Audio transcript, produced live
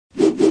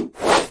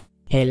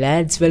Hey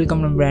lads,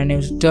 welcome to a brand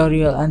new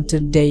tutorial, and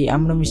today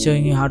I'm going to be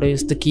showing you how to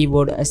use the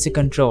keyboard as a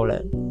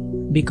controller,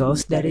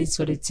 because that is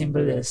what it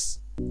simple is.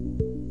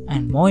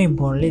 And more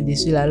importantly,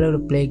 this will allow you to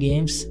play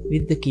games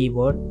with the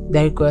keyboard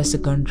that requires a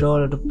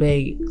controller to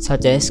play,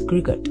 such as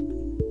cricket.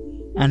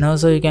 And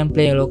also you can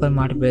play local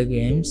multiplayer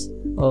games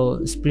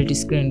or split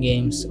screen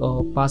games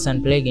or pass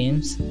and play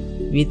games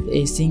with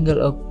a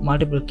single or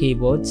multiple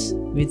keyboards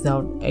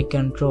without a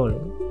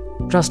controller.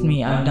 Trust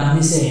me, I've done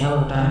this a hell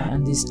of a time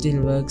and this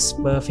still works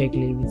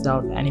perfectly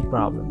without any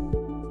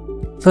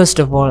problem. First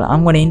of all,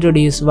 I'm going to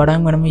introduce what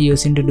I'm going to be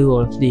using to do all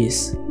of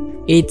this.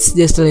 It's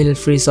just a little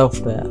free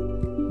software.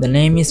 The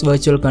name is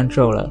Virtual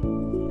Controller.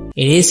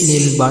 It is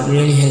little but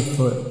really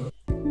helpful.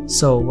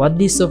 So what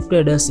this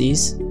software does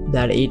is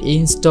that it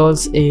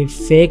installs a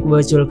fake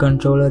virtual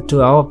controller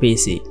to our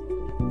PC.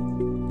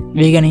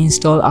 We can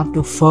install up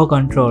to 4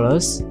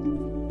 controllers.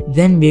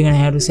 Then we're going to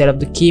have to set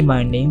up the key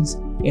bindings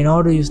in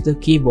order to use the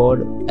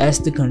keyboard as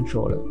the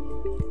controller.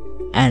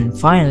 And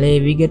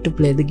finally, we get to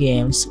play the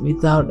games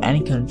without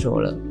any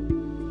controller.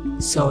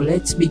 So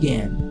let's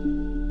begin.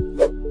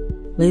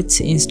 Let's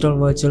install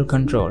Virtual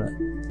Controller.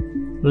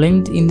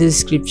 Linked in the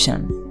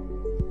description.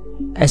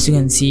 As you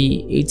can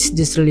see, it's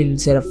just a little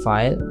setup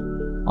file,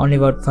 only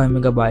about 5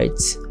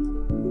 megabytes.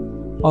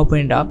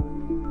 Open it up.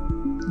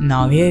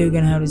 Now here you're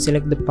gonna have to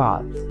select the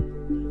path.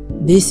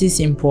 This is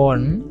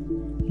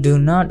important. Do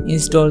not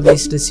install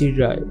this to C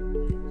drive.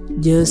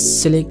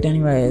 Just select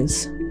anywhere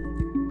else.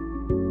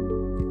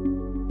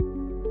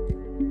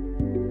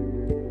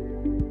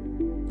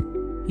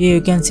 Here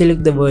you can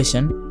select the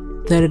version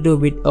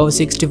 32-bit or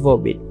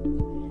 64-bit.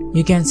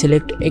 You can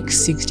select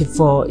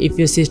x64 if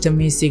your system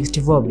is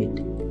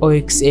 64-bit or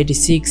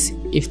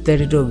x86 if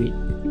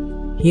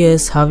 32-bit.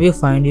 Here's how you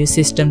find your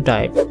system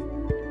type.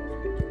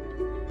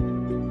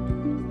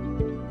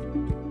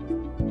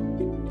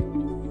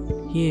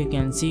 Here you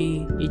can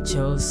see it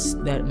shows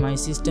that my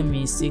system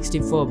is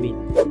 64-bit.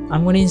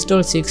 I'm going to install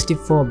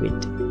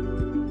 64-bit.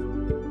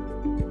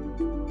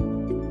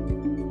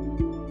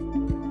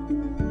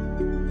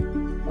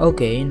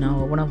 Okay,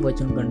 now open up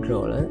Virtual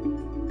Controller.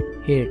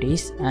 Here it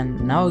is, and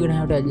now we're going to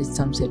have to adjust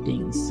some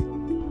settings.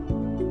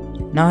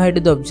 Now head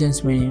to the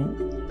options menu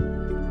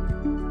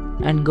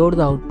and go to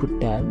the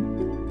output tab,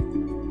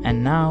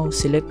 and now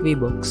select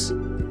VBox.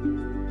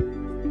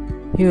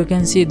 Here you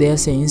can see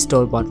there's an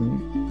install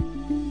button.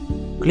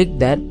 Click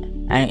that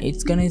and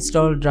it's gonna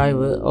install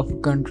driver of a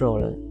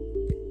controller.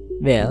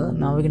 Well,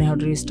 now we're gonna have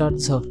to restart the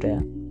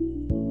software.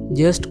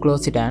 Just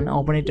close it and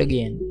open it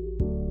again.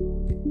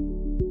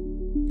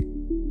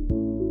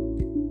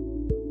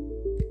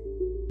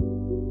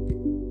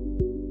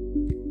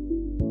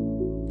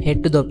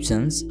 Head to the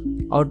options,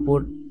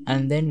 output,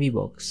 and then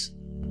VBox.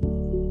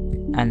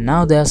 And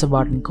now there's a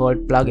button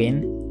called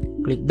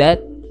plugin. Click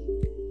that.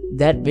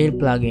 That will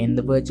plug in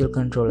the virtual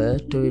controller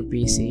to your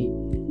PC.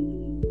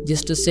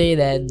 Just to say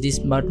that this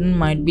button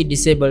might be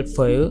disabled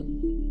for you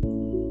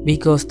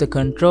because the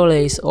controller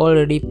is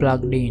already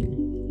plugged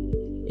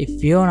in.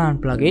 If you want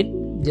to unplug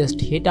it,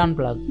 just hit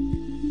unplug,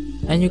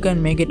 and you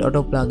can make it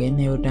auto plug in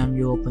every time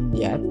you open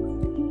the app.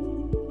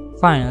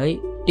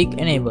 Finally, tick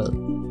enable.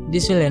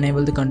 This will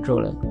enable the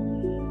controller.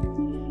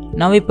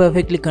 Now we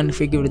perfectly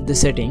configured the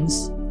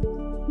settings.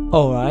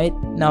 Alright,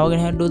 now we're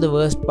gonna have to do the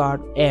worst part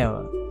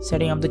ever,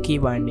 setting up the key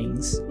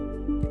bindings.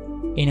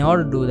 In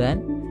order to do that,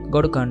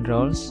 go to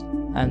controls,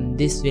 and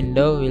this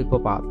window will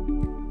pop up.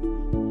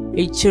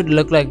 It should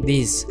look like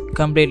this,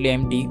 completely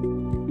empty.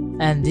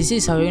 And this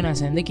is how you can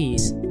assign the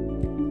keys.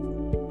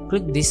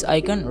 Click this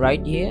icon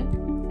right here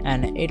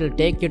and it will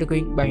take you to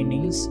quick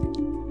bindings.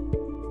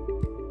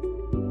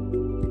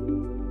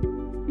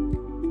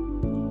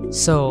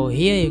 So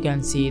here you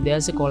can see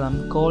there's a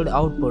column called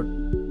output.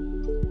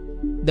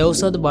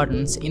 Those are the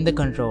buttons in the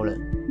controller.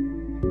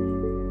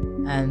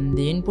 And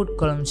the input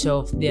column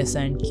shows the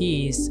assigned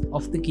keys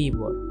of the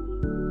keyboard.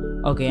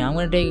 Okay, I'm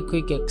going to take a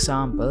quick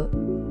example,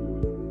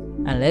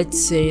 and let's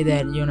say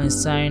that you want to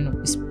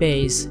assign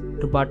space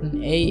to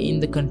button A in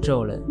the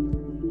controller.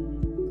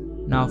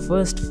 Now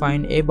first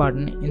find A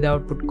button in the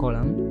output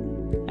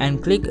column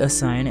and click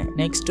assign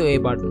next to A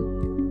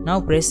button.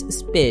 Now press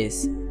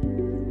space.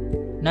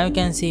 Now you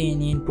can see in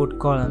the input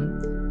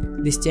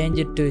column this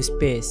changed to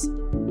space,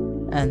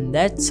 and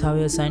that's how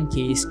you assign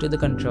keys to the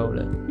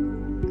controller.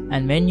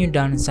 And when you're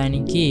done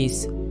assigning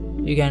keys,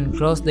 you can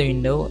close the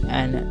window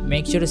and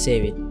make sure to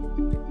save it.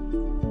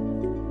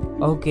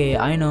 Okay,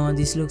 I know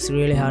this looks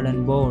really hard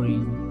and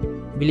boring.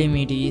 Believe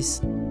me, it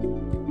is.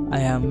 I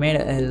have made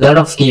a lot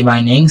of key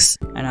bindings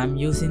and I'm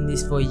using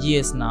this for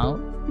years now.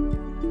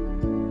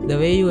 The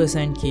way you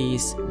assign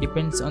keys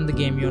depends on the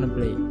game you want to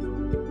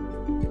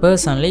play.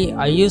 Personally,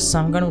 I use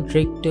some kind of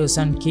trick to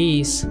assign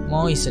keys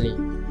more easily.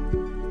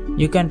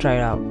 You can try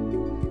it out.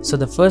 So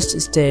the first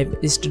step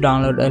is to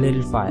download a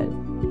little file.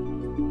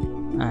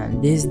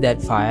 And this is that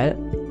file.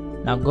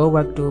 Now go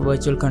back to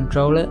Virtual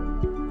Controller.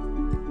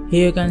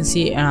 Here you can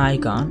see an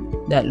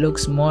icon that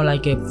looks more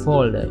like a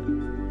folder.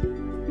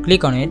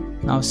 Click on it.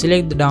 Now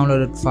select the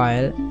downloaded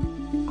file,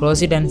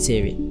 close it and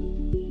save it.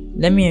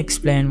 Let me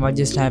explain what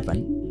just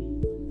happened.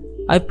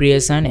 I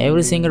pre-assigned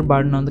every single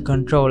button on the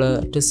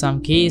controller to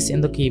some keys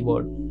in the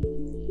keyboard.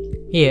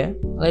 Here,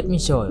 let me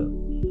show you.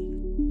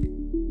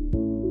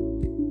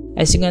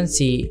 As you can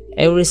see,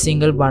 every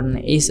single button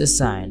is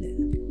assigned.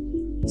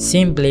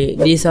 Simply,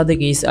 these are the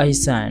keys I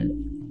assigned.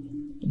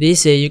 They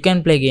say you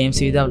can play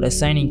games without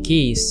assigning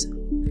keys,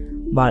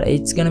 but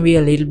it's gonna be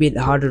a little bit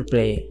harder to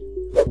play.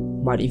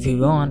 But if you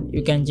want,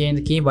 you can change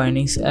the key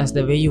bindings as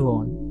the way you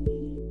want.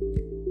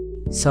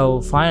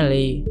 So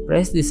finally,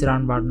 press this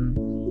run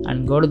button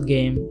and go to the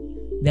game,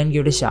 then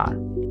give it a shot.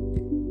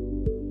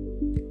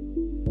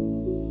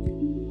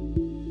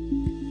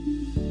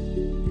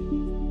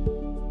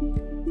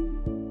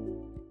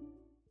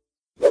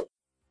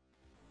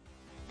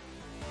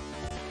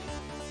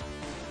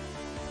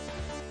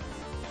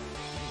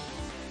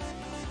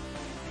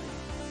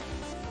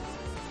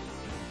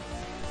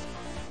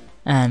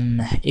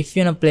 And if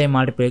you wanna play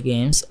multiplayer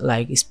games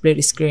like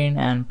split screen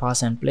and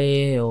pass and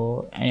play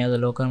or any other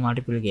local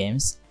multiplayer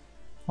games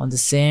on the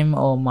same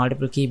or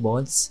multiple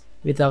keyboards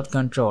without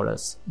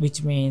controllers,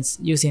 which means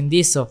using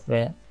this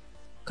software,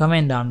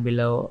 comment down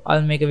below,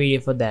 I'll make a video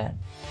for that.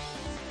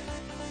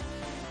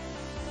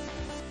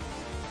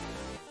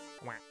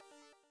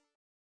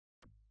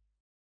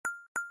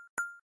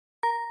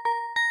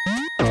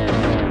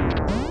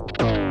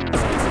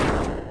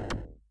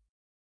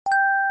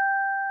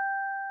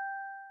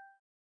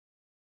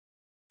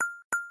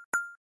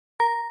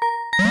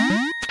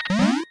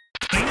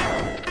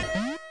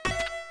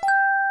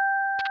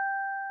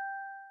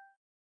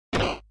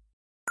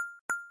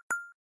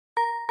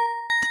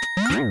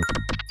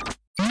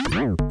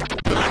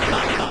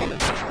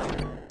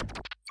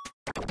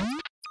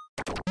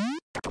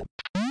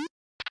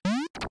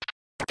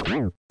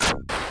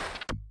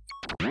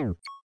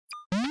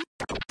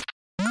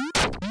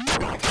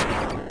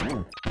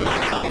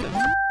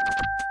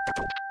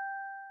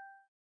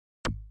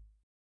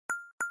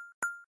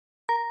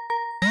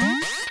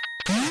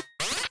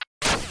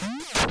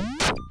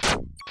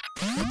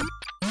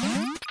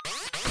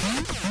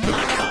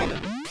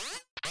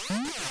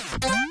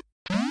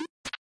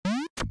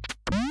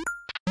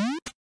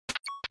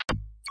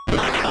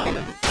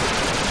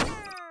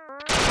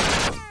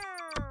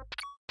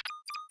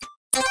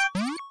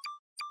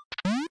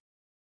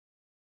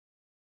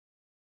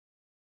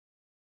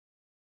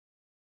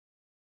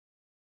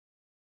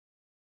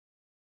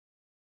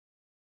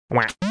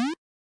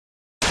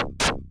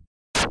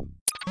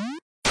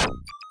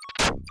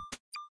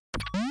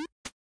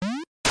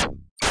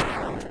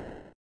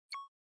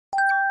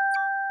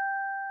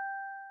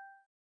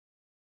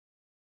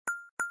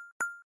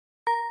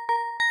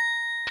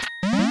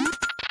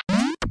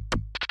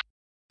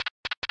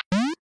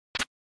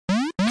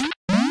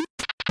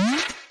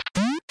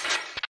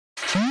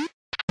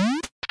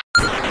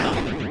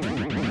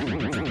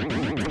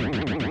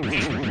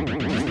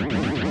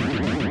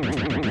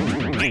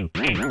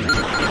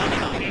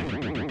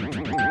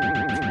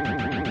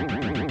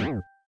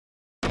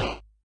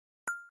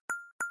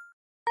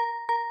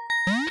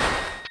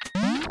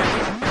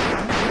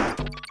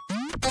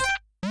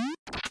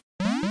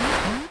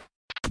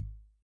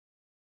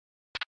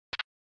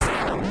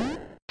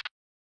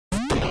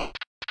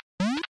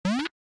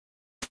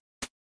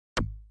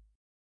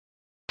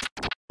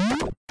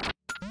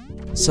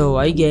 So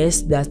I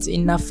guess that's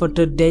enough for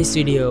today's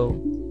video.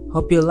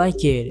 Hope you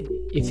like it.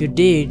 If you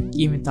did,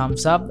 give me a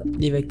thumbs up,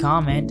 leave a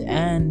comment,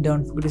 and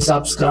don't forget to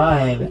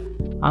subscribe.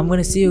 I'm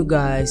gonna see you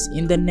guys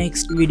in the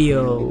next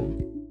video.